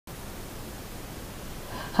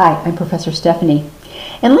Hi, I'm Professor Stephanie,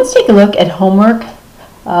 and let's take a look at homework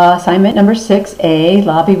assignment number 6A,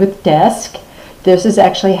 Lobby with Desk. This is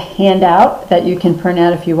actually a handout that you can print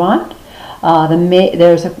out if you want.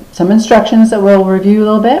 There's some instructions that we'll review a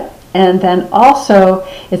little bit, and then also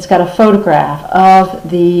it's got a photograph of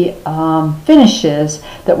the finishes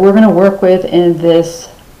that we're going to work with in this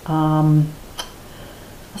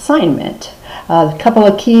assignment. A couple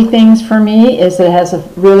of key things for me is that it has a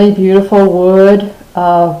really beautiful wood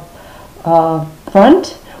front,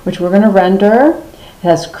 which we're going to render. It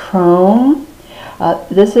has chrome.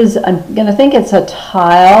 This is, I'm going to think it's a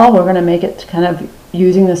tile. We're going to make it kind of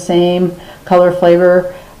using the same color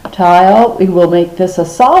flavor tile. We will make this a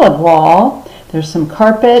solid wall. There's some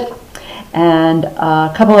carpet and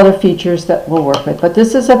a couple other features that we'll work with. But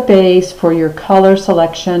this is a base for your color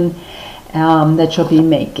selection that you'll be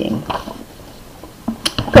making.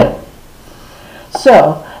 Good.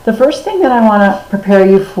 So the first thing that I want to prepare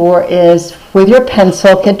you for is with your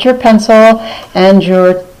pencil, get your pencil and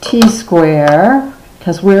your T-square,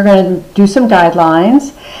 because we're going to do some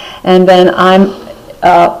guidelines. And then I'm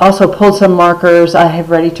also pulled some markers I have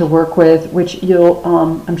ready to work with, which you'll,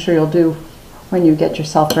 I'm sure you'll do when you get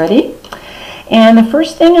yourself ready. And the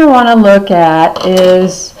first thing I want to look at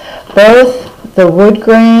is both the wood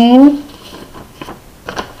grain,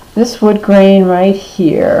 this wood grain right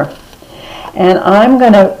here. And I'm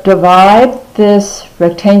going to divide this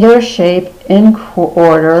rectangular shape in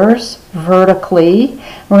quarters vertically.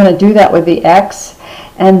 We're going to do that with the X.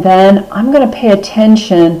 And then I'm going to pay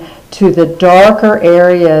attention to the darker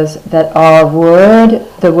areas that are wood,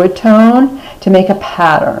 the wood tone, to make a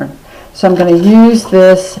pattern. So I'm going to use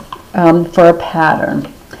this for a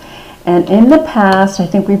pattern. And in the past, I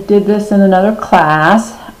think we did this in another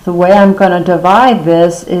class, the way I'm going to divide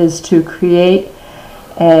this is to create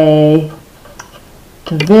a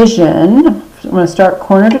division. I'm going to start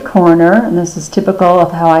corner to corner, and this is typical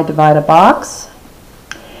of how I divide a box.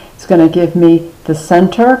 It's going to give me the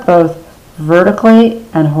center both vertically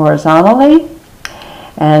and horizontally.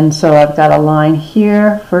 And so I've got a line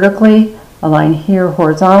here vertically, a line here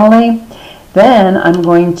horizontally. Then I'm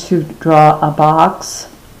going to draw a box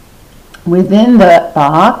within that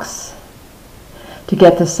box to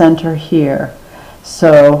get the center here.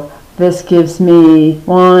 So this gives me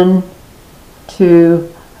 1,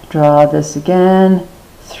 2, draw this again,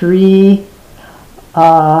 3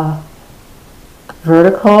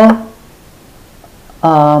 vertical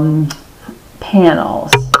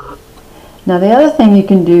panels. Now the other thing you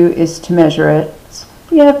can do is to measure it.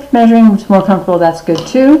 Yeah, if measuring is more comfortable, that's good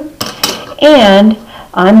too. And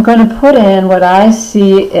I'm going to put in what I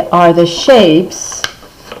see are the shapes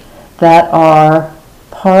that are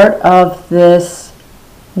part of this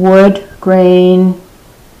wood grain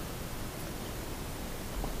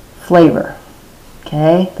flavor,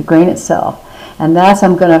 okay, the grain itself. And that's,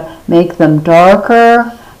 I'm going to make them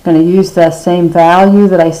darker. I'm going to use the same value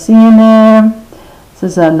that I see in there. This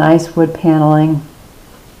is a nice wood paneling.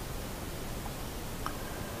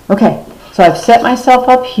 Okay, so I've set myself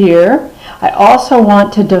up here. I also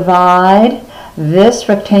want to divide this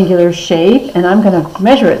rectangular shape, and I'm going to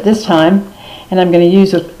measure it this time. And I'm going to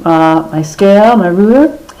use my scale, my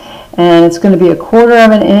ruler, and it's going to be 1/4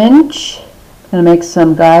 of an inch. I'm going to make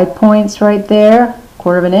some guide points right there,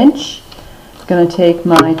 1/4 of an inch. I'm going to take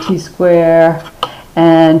my T-square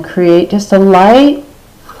and create just a light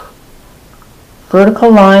vertical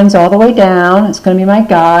lines all the way down. It's going to be my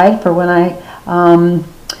guide for when I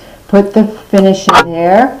put the finish in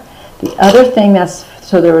there. The other thing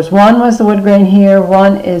so there was one was the wood grain here,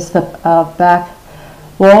 one is the back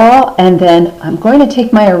wall, and then I'm going to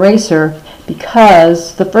take my eraser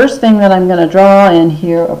because the first thing that I'm going to draw in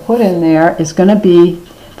here or put in there is going to be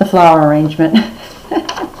the flower arrangement.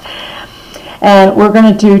 And we're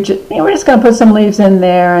going to do, we're just going to put some leaves in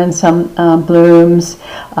there and some blooms.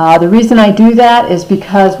 The reason I do that is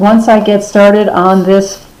because once I get started on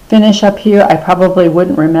this finish up here, I probably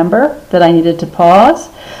wouldn't remember that I needed to pause.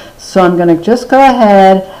 So I'm going to just go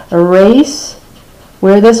ahead, erase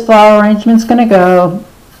where this flower arrangement is going to go.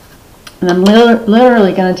 And I'm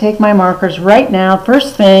literally going to take my markers right now,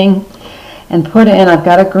 first thing, and put in, I've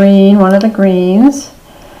got a green, one of the greens,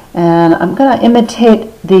 and I'm going to imitate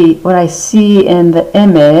what I see in the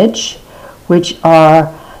image, which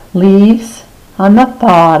are leaves on the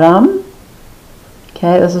bottom.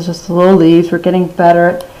 Okay, this is just the little leaves. We're getting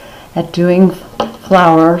better at doing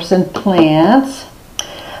flowers and plants.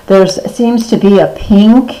 There seems to be a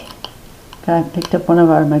pink. I picked up one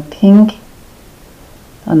of my pink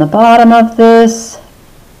on the bottom of this,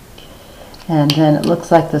 And then it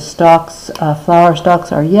looks like the stalks, flower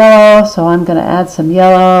stalks are yellow, so I'm going to add some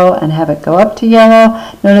yellow and have it go up to yellow.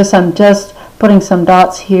 Notice I'm just putting some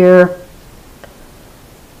dots here.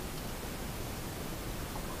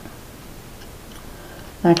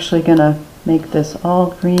 Actually going to make this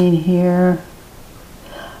all green here.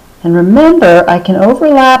 And remember, I can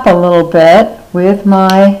overlap a little bit with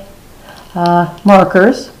my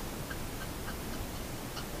markers.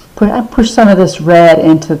 I push some of this red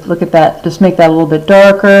into, look at that, just make that a little bit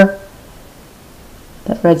darker.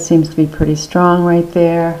 That red seems to be pretty strong right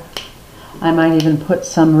there. I might even put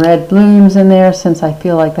some red blooms in there since I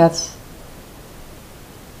feel like that's,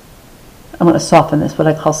 I'm going to soften this, what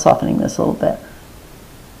I call softening this a little bit.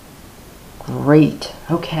 Great,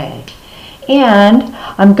 okay. And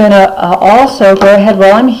I'm going to also go ahead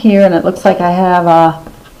while I'm here, and it looks like I have,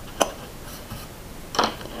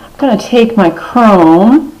 I'm going to take my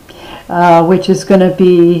chrome, which is going to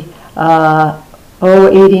be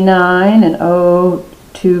 089 and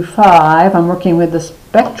 025. I'm working with the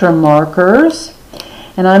spectrum markers,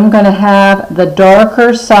 and I'm going to have the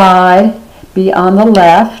darker side be on the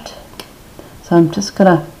left. So I'm just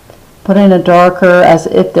going to put in a darker as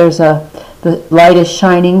if there's the light is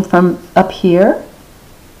shining from up here.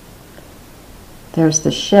 There's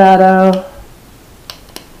the shadow,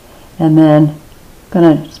 and then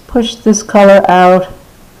going to push this color out.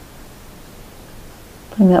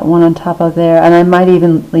 Putting that one on top of there, and I might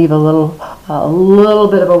even leave a little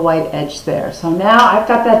bit of a white edge there. So now I've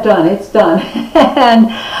got that done. It's done. And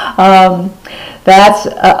that's,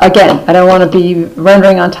 again, I don't want to be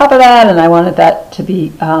rendering on top of that, and I wanted that to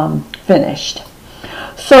be finished.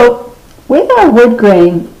 So with our wood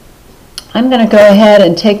grain, I'm going to go ahead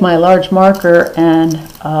and take my large marker and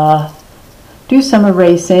do some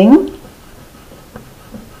erasing.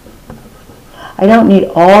 I don't need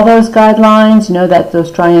all those guidelines, you know, that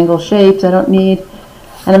those triangle shapes I don't need.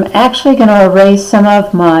 And I'm actually going to erase some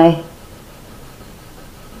of my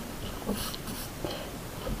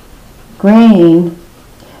grain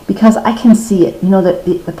because I can see it. You know,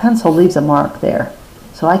 the pencil leaves a mark there,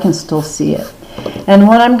 so I can still see it. And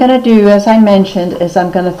what I'm going to do, as I mentioned, is I'm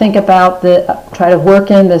going to think about try to work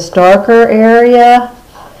in this darker area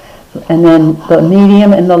and then the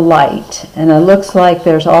medium and the light. And it looks like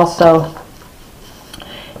there's also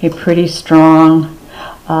a pretty strong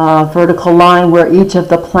vertical line where each of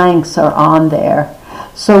the planks are on there.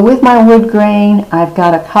 So with my wood grain, I've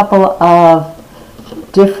got a couple of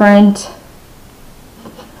different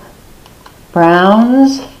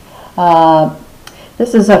browns.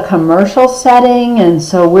 This is a commercial setting, and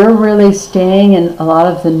so we're really staying in a lot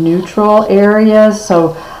of the neutral areas.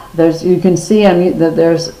 So you can see, I mean,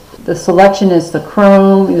 there's the selection is the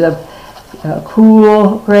chrome, the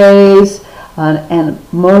cool grays, and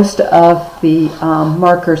most of the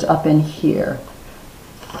markers up in here.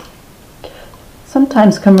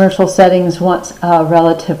 Sometimes commercial settings want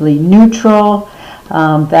relatively neutral.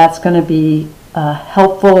 That's going to be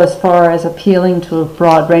helpful as far as appealing to a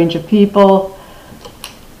broad range of people.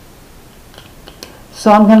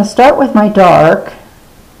 So I'm going to start with my dark,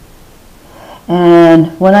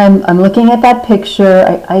 and when I'm looking at that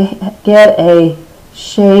picture, I get a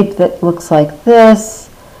shape that looks like this.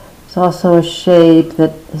 There's also a shape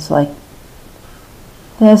that is like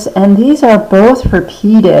this, and these are both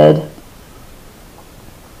repeated.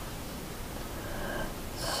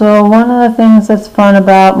 So one of the things that's fun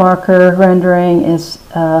about marker rendering is,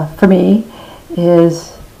 for me,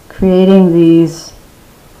 is creating these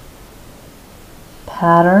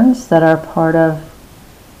patterns that are part of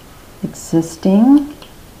existing. I'm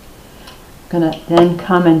going to then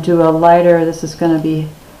come and do a lighter. This is going to be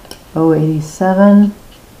 087.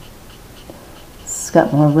 It's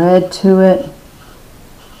got more red to it.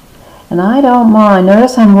 And I don't mind.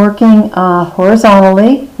 Notice I'm working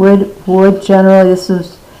horizontally. Wood generally,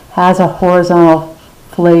 has a horizontal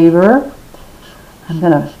flavor. I'm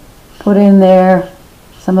going to put in there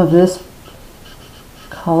some of this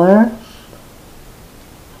color.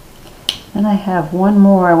 And I have one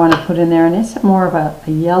more I want to put in there, and it's more of a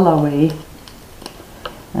yellowy.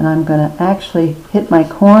 And I'm going to actually hit my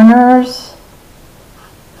corners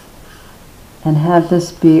and have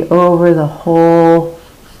this be over the whole.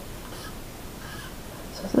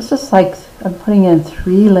 So this is like, I'm putting in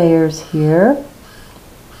 3 layers here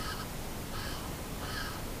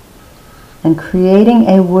and creating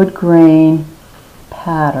a wood grain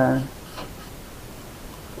pattern.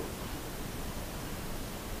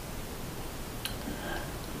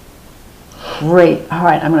 Great. All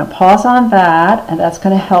right, I'm going to pause on that, and that's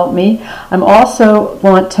going to help me. I'm also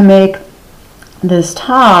want to make this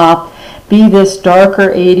top be this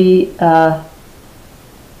darker 80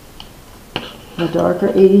 the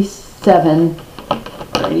darker 87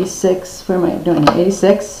 or 86. Where am I doing?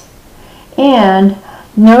 86. And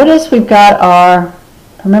notice we've got our,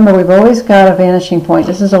 remember we've always got a vanishing point.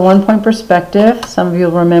 This is a 1-point perspective. Some of you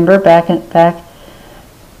will remember back. And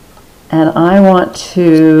I want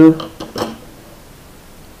to,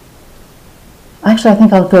 actually I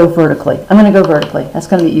think I'll go vertically. I'm going to go vertically. That's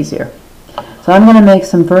going to be easier. So I'm going to make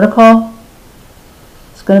some vertical.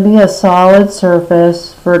 It's going to be a solid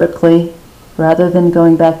surface vertically rather than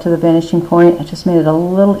going back to the vanishing point. I just made it a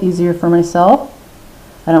little easier for myself.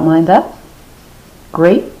 I don't mind that.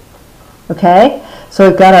 Great. Okay, so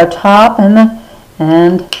we've got our top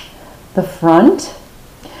and the front,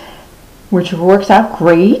 which works out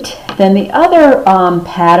great. Then the other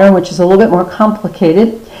pattern, which is a little bit more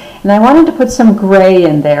complicated, and I wanted to put some gray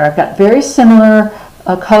in there. I've got very similar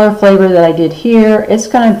color flavor that I did here. It's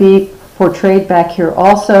going to be portrayed back here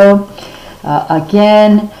also.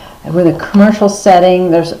 Again, with a commercial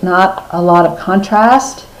setting, there's not a lot of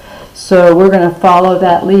contrast, so we're going to follow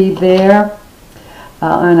that lead there.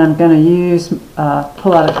 And I'm going to use,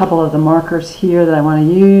 pull out a couple of the markers here that I want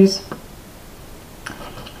to use.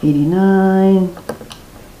 89,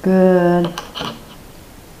 good.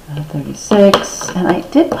 36, and I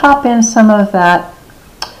did pop in some of that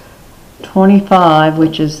 25,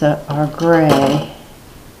 which is our gray.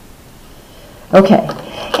 Okay,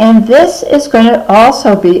 and this is going to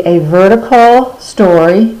also be a vertical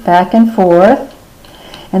story, back and forth.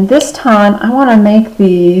 And this time I want to make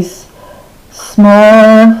these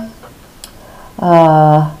smaller.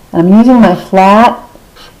 I'm using my flat.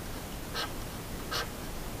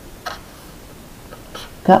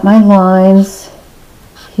 Got my lines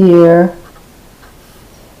here.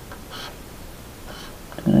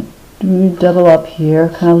 I'm going to do double up here,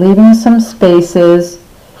 kind of leaving some spaces.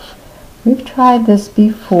 We've tried this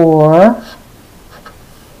before.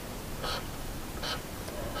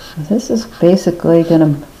 This is basically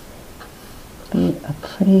going to be a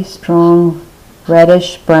pretty strong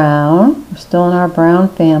reddish brown. We're still in our brown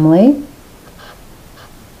family.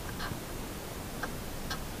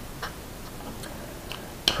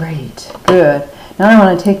 Great, good. Now I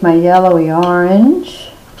want to take my yellowy orange.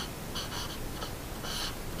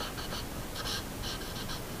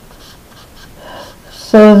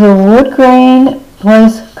 So the wood grain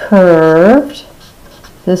was curved.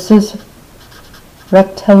 This is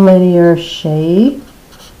rectilinear shape.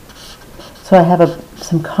 So I have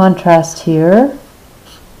some contrast here.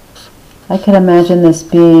 I could imagine this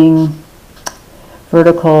being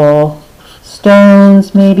vertical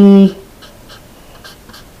stones, maybe.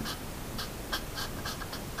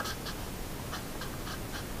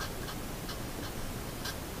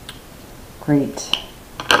 Great.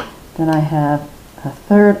 Then I have a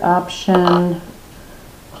third option,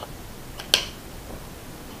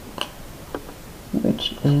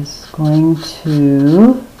 which is going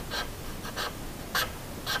to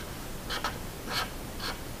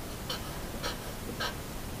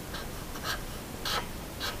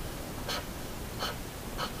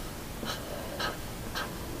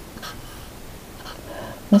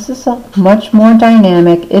this is much more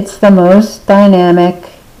dynamic. It's the most dynamic,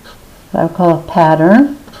 what I would call a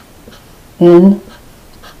pattern in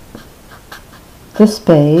the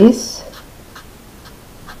space.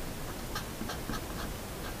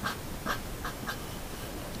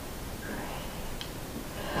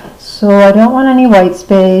 So I don't want any white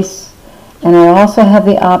space, and I also have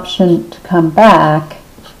the option to come back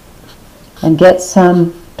and get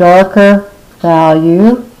some darker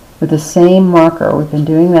value with the same marker. We've been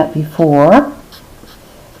doing that before.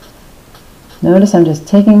 Notice I'm just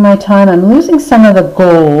taking my time. I'm losing some of the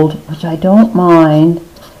gold, which I don't mind,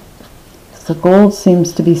 because the gold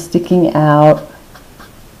seems to be sticking out.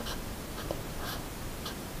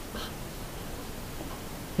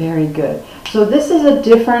 Very good. So this is a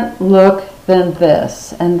different look than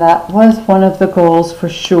this, and that was one of the goals for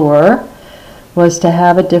sure, was to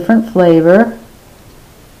have a different flavor.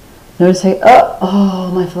 Notice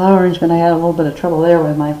my flower arrangement, I had a little bit of trouble there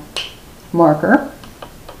with my marker.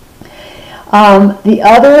 The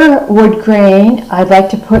other wood grain I'd like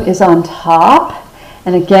to put is on top,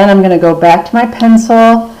 and again I'm going to go back to my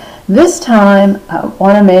pencil. This time I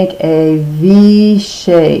want to make a V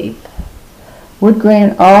shape. Wood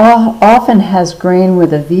grain often has grain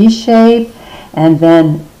with a V shape, and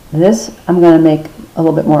then this I'm going to make a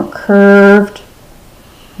little bit more curved.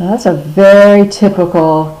 Now that's a very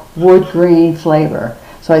typical wood grain flavor.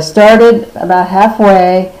 So I started about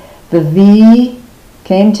halfway, the V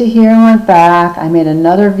came to here and went back. I made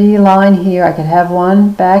another V line here. I could have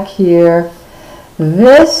one back here.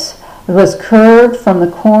 This was curved from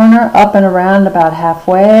the corner up and around about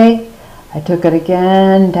halfway. I took it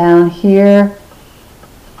again down here.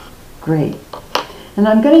 Great. And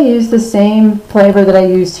I'm going to use the same flavor that I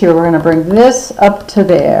used here. We're going to bring this up to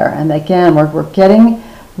there. And again, we're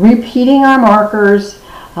repeating our markers,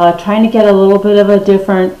 trying to get a little bit of a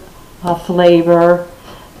different flavor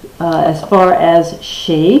as far as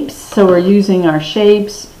shapes. So we're using our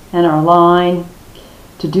shapes and our line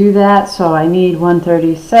to do that. So I need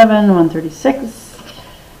 137, 136,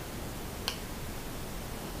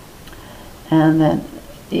 and then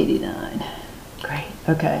 89. Great.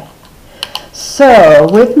 Okay. So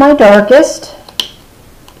with my darkest,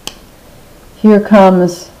 here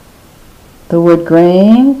comes the wood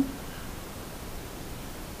grain.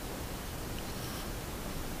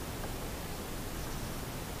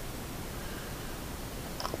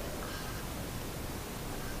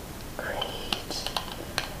 Great.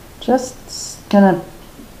 Just gonna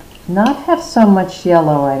not have so much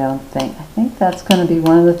yellow, I don't think. I think that's gonna be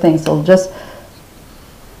one of the things. So I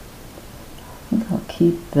think I'll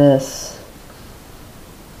keep this.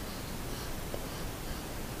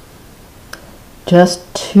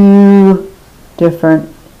 Just two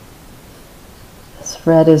different. This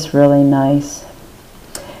red is really nice.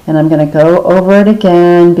 And I'm going to go over it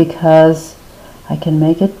again because I can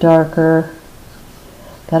make it darker.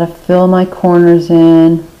 Got to fill my corners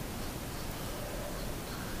in.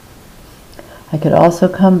 I could also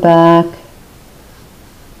come back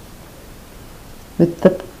with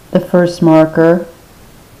the first marker.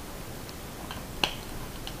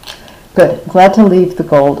 Good. Glad to leave the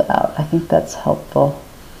gold out. I think that's helpful.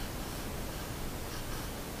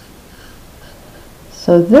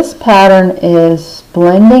 So this pattern is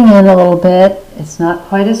blending in a little bit. It's not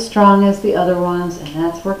quite as strong as the other ones, and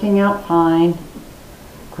that's working out fine.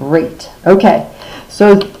 Great. Okay.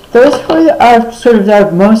 So those are sort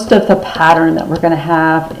of most of the pattern that we're going to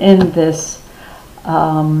have in this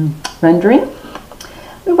rendering.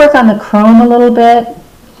 We work on the chrome a little bit.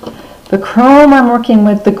 The chrome, I'm working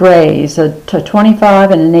with the grays, a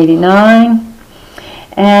 25 and an 89.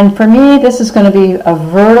 And for me, this is going to be a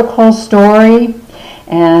vertical story,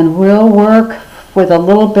 and we'll work with a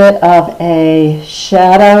little bit of a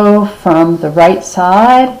shadow from the right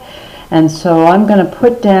side. And so I'm going to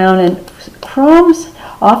put down, and chromes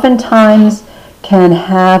oftentimes can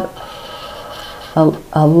have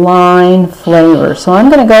a line flavor. So I'm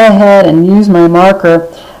going to go ahead and use my marker.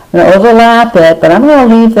 I'm going to overlap it, but I'm going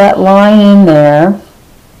to leave that line in there.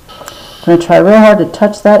 I'm going to try real hard to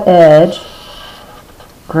touch that edge.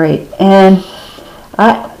 Great. And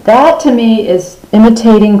that to me is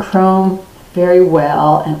imitating chrome very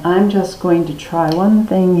well. And I'm just going to try one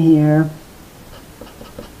thing here.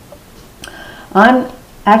 I'm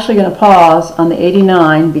actually going to pause on the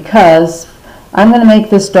 89 because I'm going to make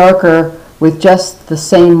this darker with just the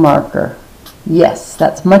same marker. Yes,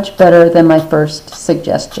 that's much better than my first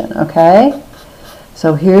suggestion, okay?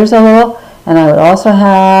 So here's a little, and I would also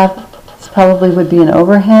have, this probably would be an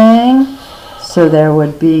overhang, so there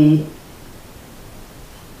would be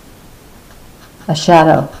a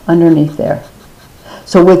shadow underneath there.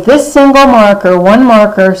 So with this single marker, one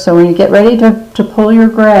marker, so when you get ready to pull your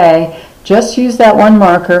gray, just use that one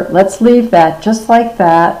marker. Let's leave that just like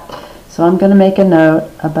that. So I'm going to make a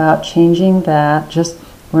note about changing that.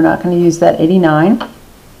 We're not going to use that 89.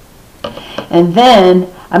 And then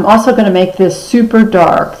I'm also going to make this super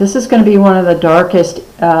dark. This is going to be one of the darkest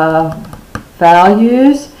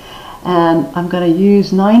values. And I'm going to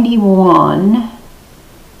use 91.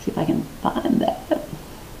 See if I can find that.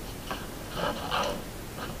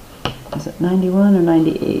 Is it 91 or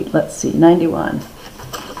 98? Let's see, 91.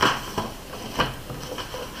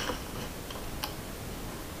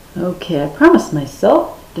 Okay, I promised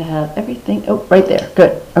myself to have everything, oh, right there,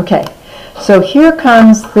 good, okay. So here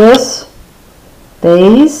comes this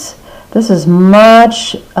base. This is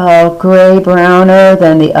much gray browner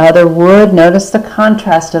than the other wood. Notice the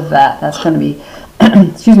contrast of that. That's going to be,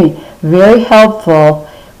 excuse me, very helpful.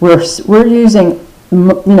 We're using,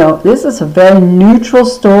 you know, this is a very neutral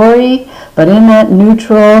story, but in that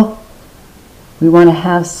neutral, we want to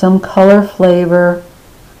have some color flavor.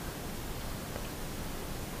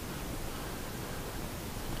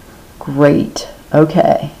 Great.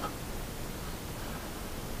 Okay.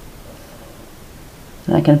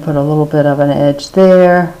 And I can put a little bit of an edge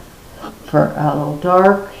there for a little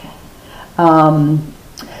dark.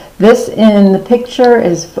 This in the picture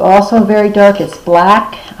is also very dark. It's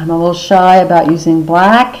black. I'm a little shy about using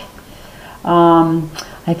black.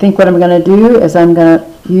 I think what I'm going to do is I'm going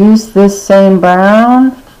to use this same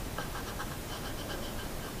brown,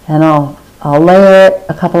 and I'll layer it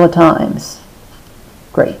a couple of times.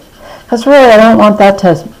 Great. Because really I don't want that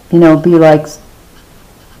to, you know, be like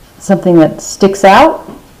something that sticks out.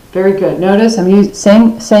 Very good. Notice I'm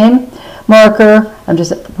using same marker. I'm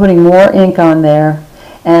just putting more ink on there.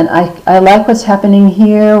 And I like what's happening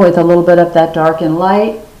here with a little bit of that dark and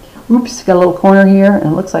light. Oops, got a little corner here, and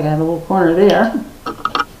it looks like I have a little corner there.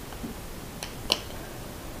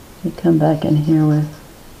 Let me come back in here with,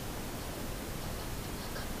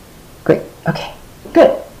 great, okay,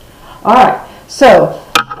 good. All right, so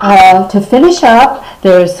to finish up,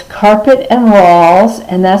 there's carpet and walls,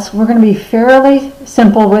 and we're going to be fairly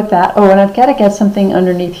simple with that. Oh, and I've got to get something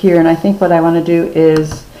underneath here, and I think what I want to do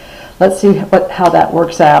is, let's see how that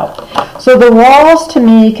works out. So the walls to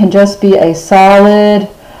me can just be a solid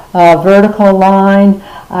vertical line.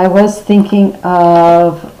 I was thinking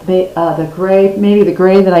of the gray, maybe the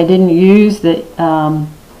gray that I didn't use. Yeah,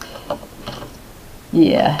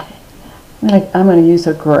 I'm going to use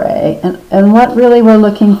a gray. And what really we're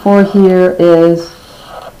looking for here is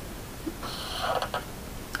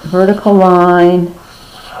vertical line.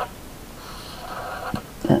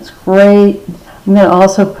 That's great. I'm going to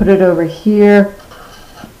also put it over here,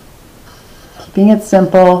 keeping it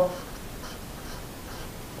simple.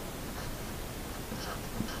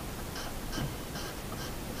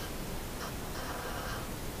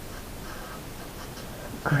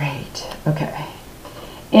 Great, okay.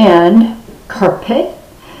 And carpet,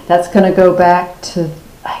 that's going to go back to,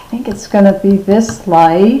 I think it's going to be this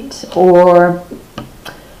light, or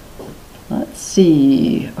let's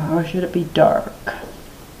see, or should it be dark?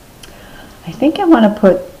 I think I want to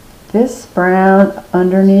put this brown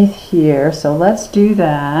underneath here, so let's do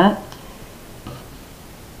that.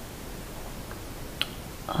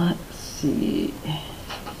 Let's see.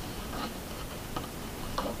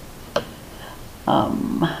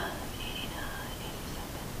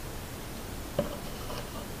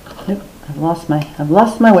 Nope, I've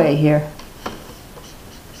lost my way here.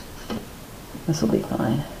 This will be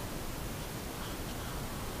fine.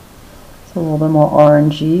 It's a little bit more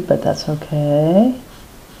orangey, but that's okay.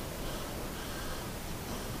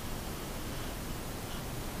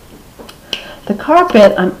 The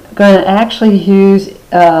carpet, I'm going to actually use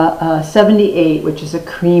 78, which is a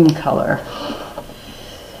cream color.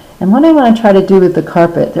 And what I want to try to do with the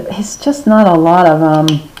carpet, there is just not a lot of,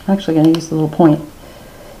 I'm actually going to use the little point,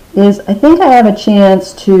 is I think I have a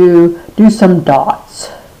chance to do some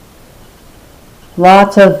dots.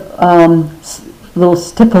 Lots of little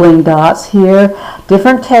stippling dots here,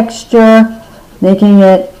 different texture, making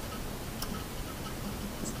it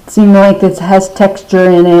seem like it has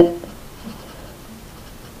texture in it.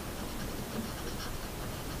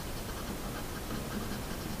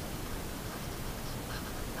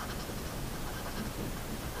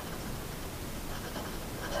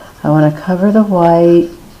 I want to cover the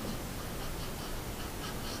white.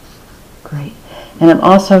 Great. And I'm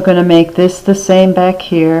also going to make this the same back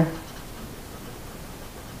here.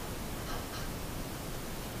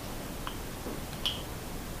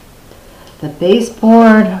 The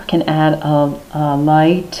baseboard can add a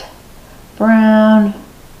light brown.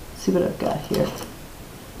 Let's see what I've got here.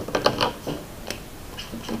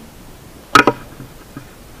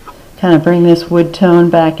 Kind of bring this wood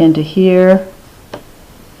tone back into here.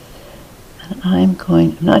 I'm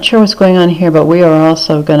not sure what's going on here, but we are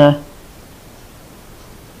also gonna,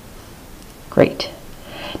 great.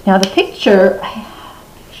 Now the picture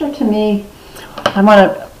to me,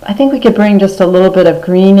 I think we could bring just a little bit of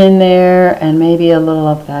green in there and maybe a little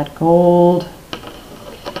of that gold.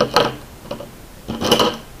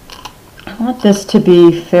 I want this to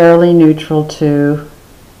be fairly neutral too.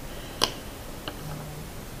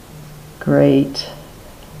 Great.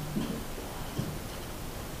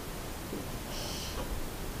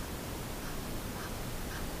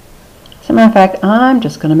 As a matter of fact, I'm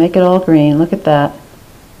just going to make it all green. Look at that.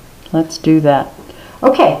 Let's do that.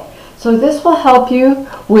 Okay, so this will help you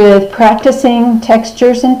with practicing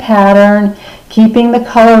textures and pattern, keeping the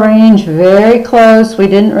color range very close. We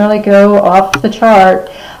didn't really go off the chart.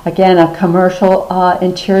 Again, a commercial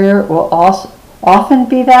interior will also often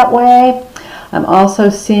be that way. I'm also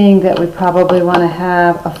seeing that we probably want to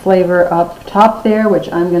have a flavor up top there, which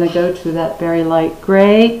I'm going to go to that very light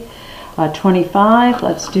gray. 25,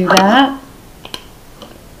 let's do that.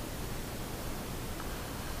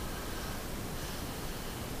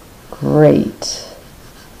 Great.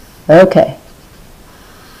 Okay.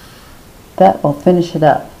 That will finish it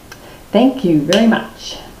up. Thank you very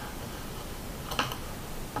much.